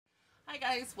Hi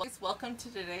guys, welcome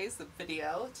to today's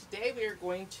video. Today we are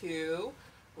going to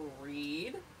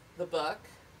read the book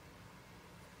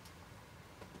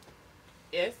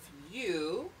If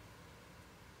You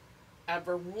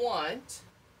Ever Want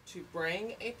to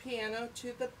Bring a Piano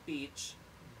to the Beach,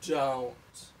 Don't.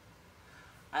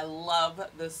 I love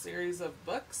this series of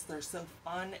books. They're so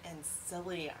fun and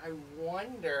silly. I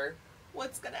wonder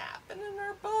what's going to happen in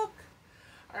our book.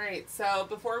 Alright, so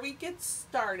before we get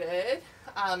started,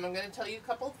 I'm going to tell you a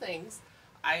couple things.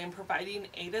 I am providing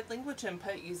aided language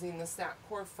input using the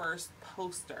SnapCore First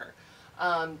poster.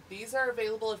 These are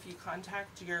available if you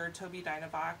contact your Tobii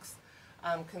Dynavox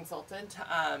consultant.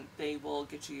 They will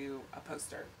get you a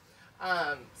poster.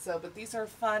 But these are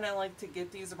fun. I like to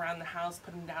get these around the house,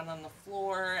 put them down on the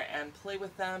floor, and play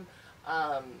with them.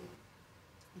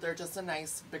 They're just a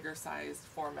nice, bigger sized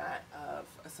format of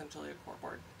essentially a core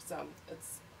board. So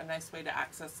it's a nice way to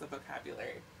access the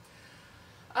vocabulary.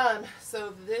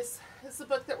 So this is the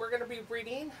book that we're going to be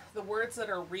reading. The words that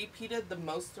are repeated the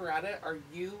most throughout it are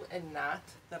you and not,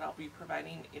 that I'll be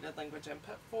providing aided language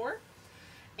input for.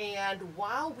 And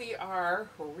while we are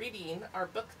reading our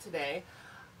book today,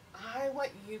 I want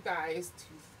you guys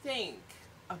to think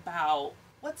about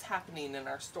what's happening in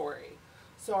our story.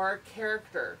 So our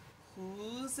character,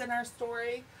 who's in our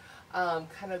story,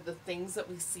 kind of the things that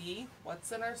we see,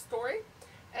 what's in our story,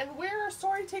 and where our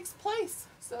story takes place.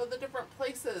 So the different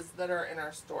places that are in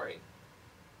our story.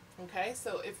 Okay,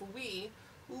 so if we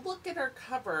look at our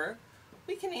cover,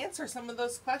 we can answer some of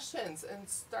those questions and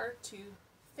start to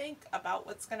think about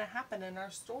what's going to happen in our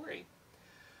story.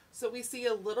 So we see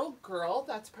a little girl,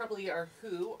 that's probably our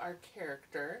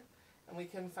character, and we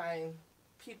can find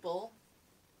people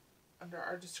under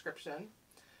our description.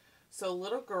 So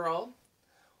little girl,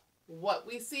 what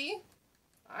we see,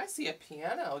 I see a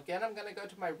piano. Again, I'm going to go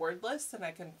to my word list and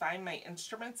I can find my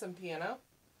instruments and piano.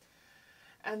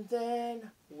 And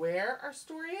then where our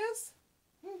story is,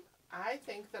 I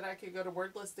think that I could go to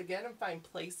word list again and find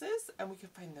places, and we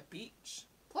could find the beach.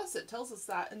 Plus it tells us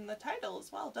that in the title as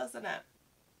well, doesn't it?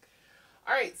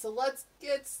 All right, so let's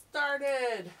get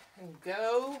started and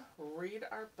go read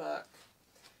our book.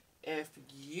 If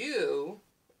you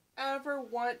ever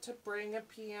want to bring a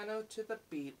piano to the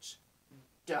beach,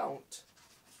 don't.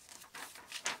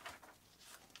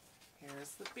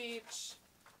 Here's the beach.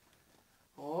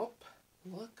 Oh,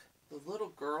 look, the little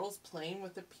girl's playing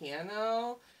with the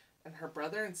piano, and her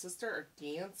brother and sister are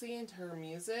dancing to her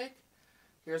music.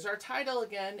 Here's our title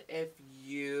again. If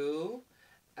you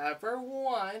ever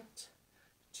want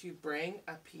to bring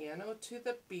a piano to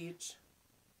the beach,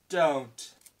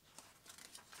 don't.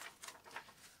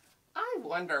 I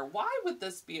wonder, why would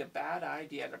this be a bad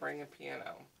idea to bring a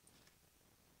piano?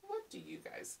 What do you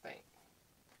guys think?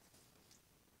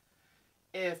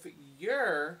 If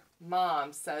your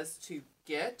mom says to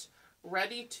get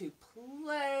ready to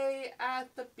play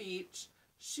at the beach,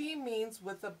 she means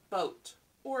with a boat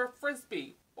or a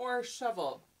frisbee or a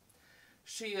shovel.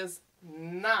 She is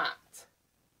not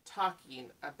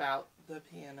talking about the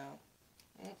piano.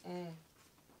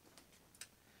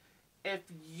 If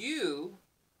you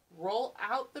roll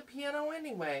out the piano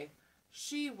anyway,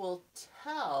 she will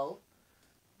tell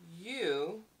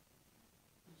you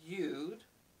you'd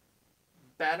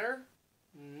better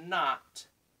not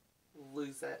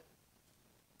lose it.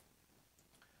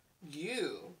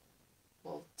 You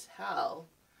will tell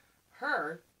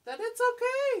her that it's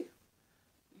okay.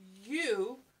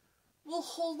 You will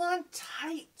hold on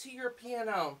tight to your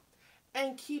piano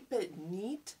and keep it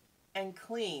neat and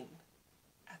clean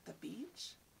at the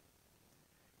beach.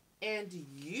 And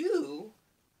you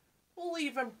will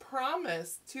even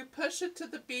promise to push it to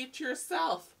the beach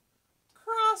yourself.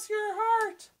 Cross your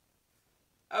heart.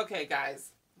 Okay,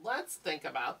 guys, let's think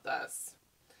about this.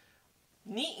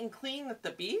 Neat and clean at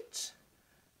the beach?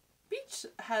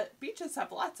 Beaches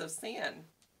have lots of sand.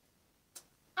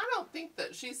 I don't think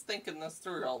that she's thinking this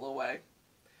through all the way.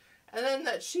 And then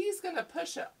that she's going to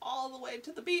push it all the way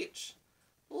to the beach.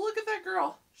 Look at that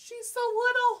girl. She's so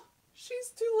little.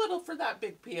 She's too little for that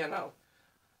big piano.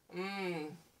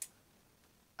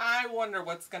 I wonder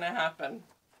what's going to happen.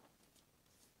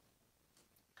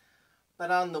 But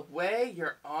on the way,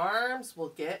 your arms will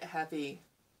get heavy.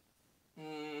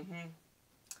 Then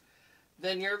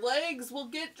your legs will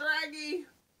get draggy.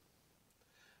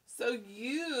 So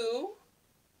you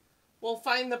will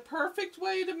find the perfect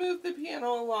way to move the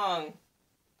piano along.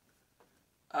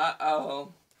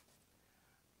 Uh-oh.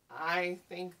 I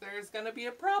think there's going to be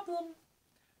a problem.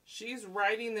 She's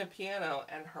riding the piano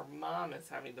and her mom is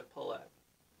having to pull it.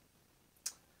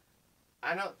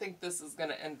 I don't think this is going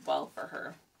to end well for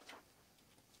her.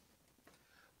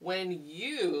 When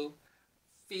you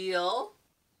feel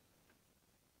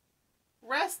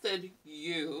rested,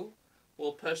 you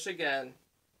will push again.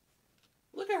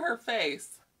 Look at her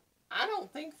face. I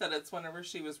don't think that it's whenever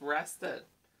she was rested.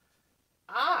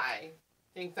 I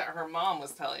think that her mom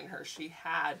was telling her she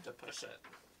had to push it.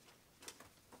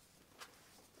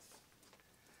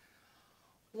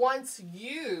 Once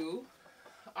you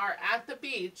are at the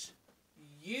beach,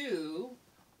 you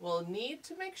will need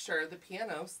to make sure the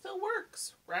piano still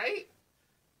works, right?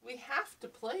 We have to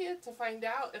play it to find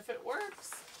out if it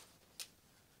works.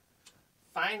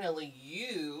 Finally,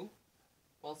 you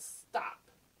will stop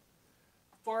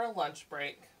for a lunch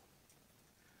break.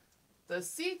 The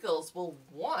seagulls will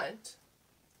want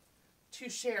to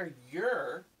share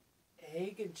your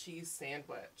egg and cheese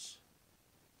sandwich.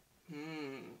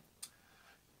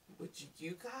 Would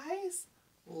you guys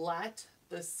let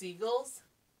the seagulls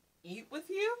eat with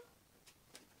you?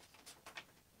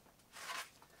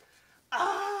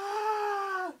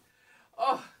 Ah!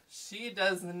 Oh, she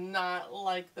does not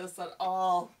like this at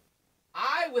all.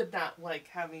 I would not like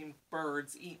having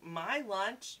birds eat my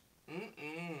lunch.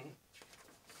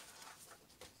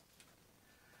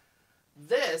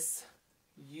 This,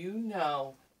 you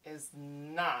know, is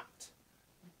not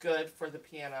good for the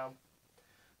piano,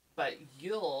 but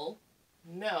you'll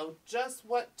know just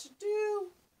what to do.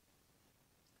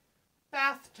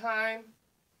 Bath time.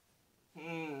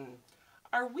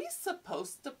 Are we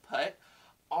supposed to put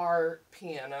our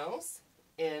pianos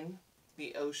in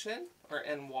the ocean or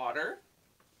in water?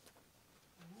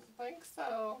 I don't think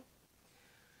so.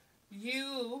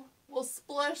 You will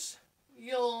splish,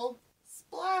 you'll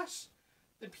splash.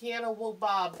 The piano will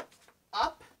bob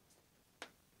up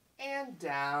and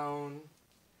down,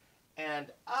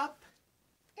 and up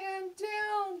and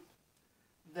down,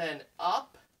 then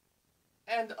up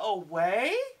and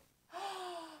away.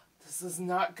 This is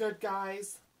not good,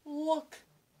 guys. Look,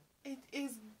 it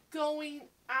is going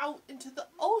out into the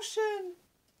ocean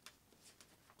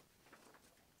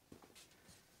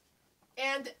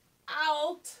and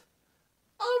out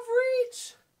of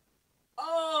reach.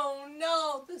 Oh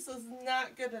no, this is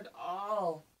not good at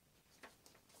all.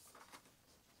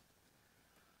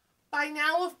 By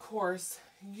now, of course,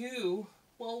 you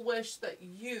will wish that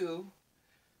you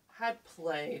had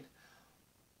played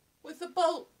with a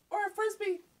boat or a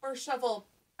frisbee or a shovel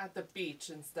at the beach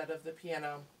instead of the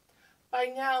piano. By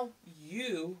now,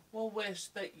 you will wish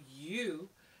that you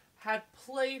had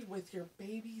played with your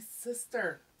baby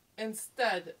sister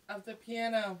instead of the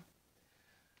piano.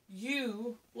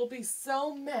 You will be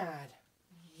so mad,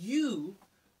 you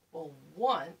will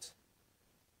want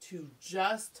to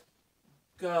just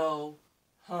go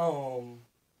home.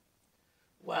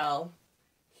 Well,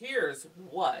 here's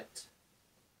what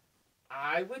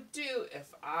I would do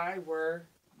if I were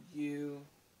you.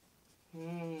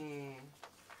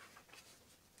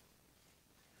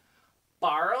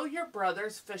 Borrow your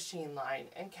brother's fishing line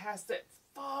and cast it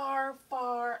far,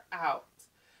 far out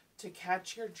to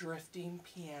catch your drifting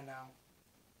piano.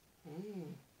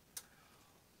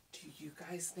 Do you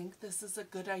guys think this is a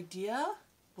good idea?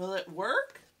 Will it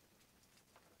work?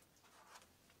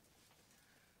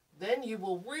 Then you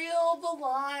will reel the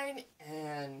line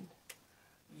and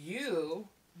you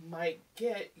might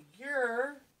get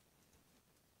your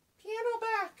piano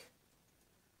back.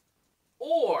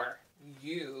 Or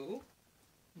you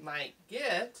might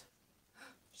get,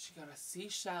 she got a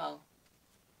seashell,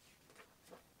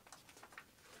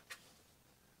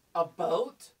 a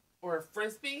boat, or a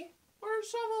frisbee, or a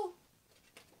shovel.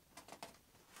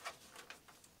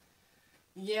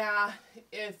 Yeah,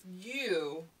 if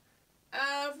you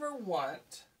ever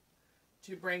want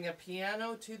to bring a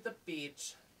piano to the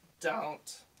beach,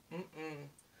 don't.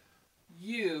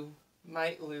 You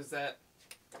might lose it.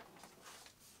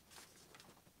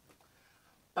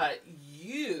 But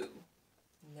you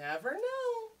never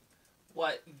know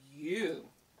what you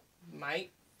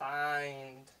might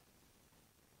find.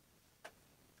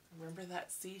 Remember that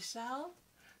seashell?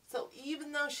 So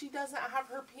even though she doesn't have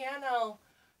her piano,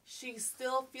 she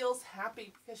still feels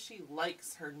happy because she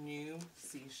likes her new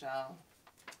seashell.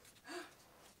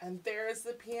 And there's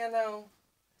the piano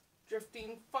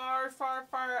drifting far, far,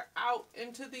 far out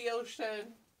into the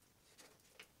ocean.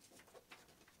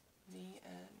 The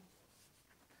end.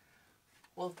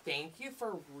 Well, thank you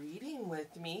for reading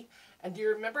with me. And do you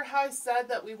remember how I said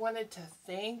that we wanted to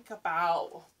think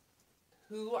about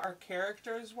who our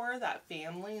characters were, that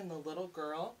family and the little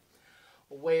girl,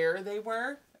 where they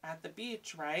were at the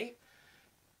beach, right?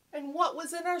 And what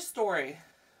was in our story?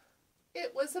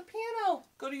 It was a piano.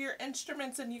 Go to your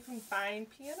instruments and you can find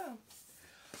piano.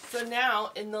 So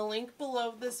now in the link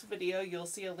below this video, you'll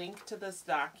see a link to this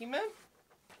document.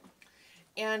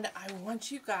 And I want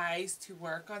you guys to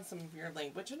work on some of your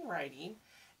language and writing,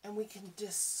 and we can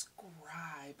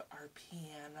describe our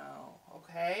piano,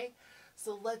 okay?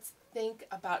 So let's think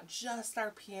about just our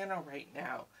piano right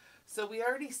now. So we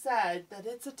already said that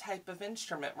it's a type of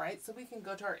instrument, right? So we can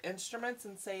go to our instruments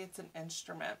and say it's an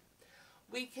instrument.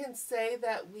 We can say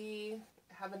that we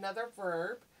have another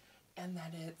verb and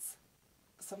that it's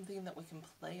something that we can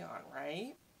play on,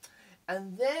 right?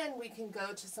 And then we can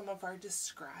go to some of our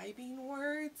describing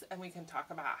words and we can talk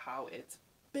about how it's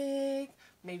big,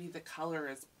 maybe the color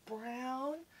is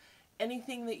brown,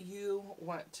 anything that you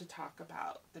want to talk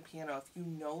about the piano. If you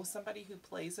know somebody who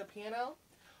plays a piano,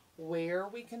 where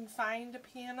we can find a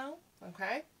piano,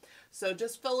 okay? So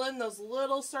just fill in those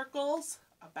little circles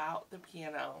about the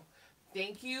piano.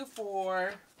 Thank you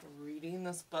for reading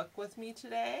this book with me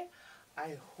today.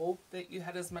 I hope that you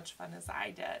had as much fun as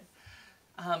I did.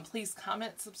 Please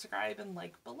comment, subscribe, and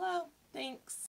like below. Thanks.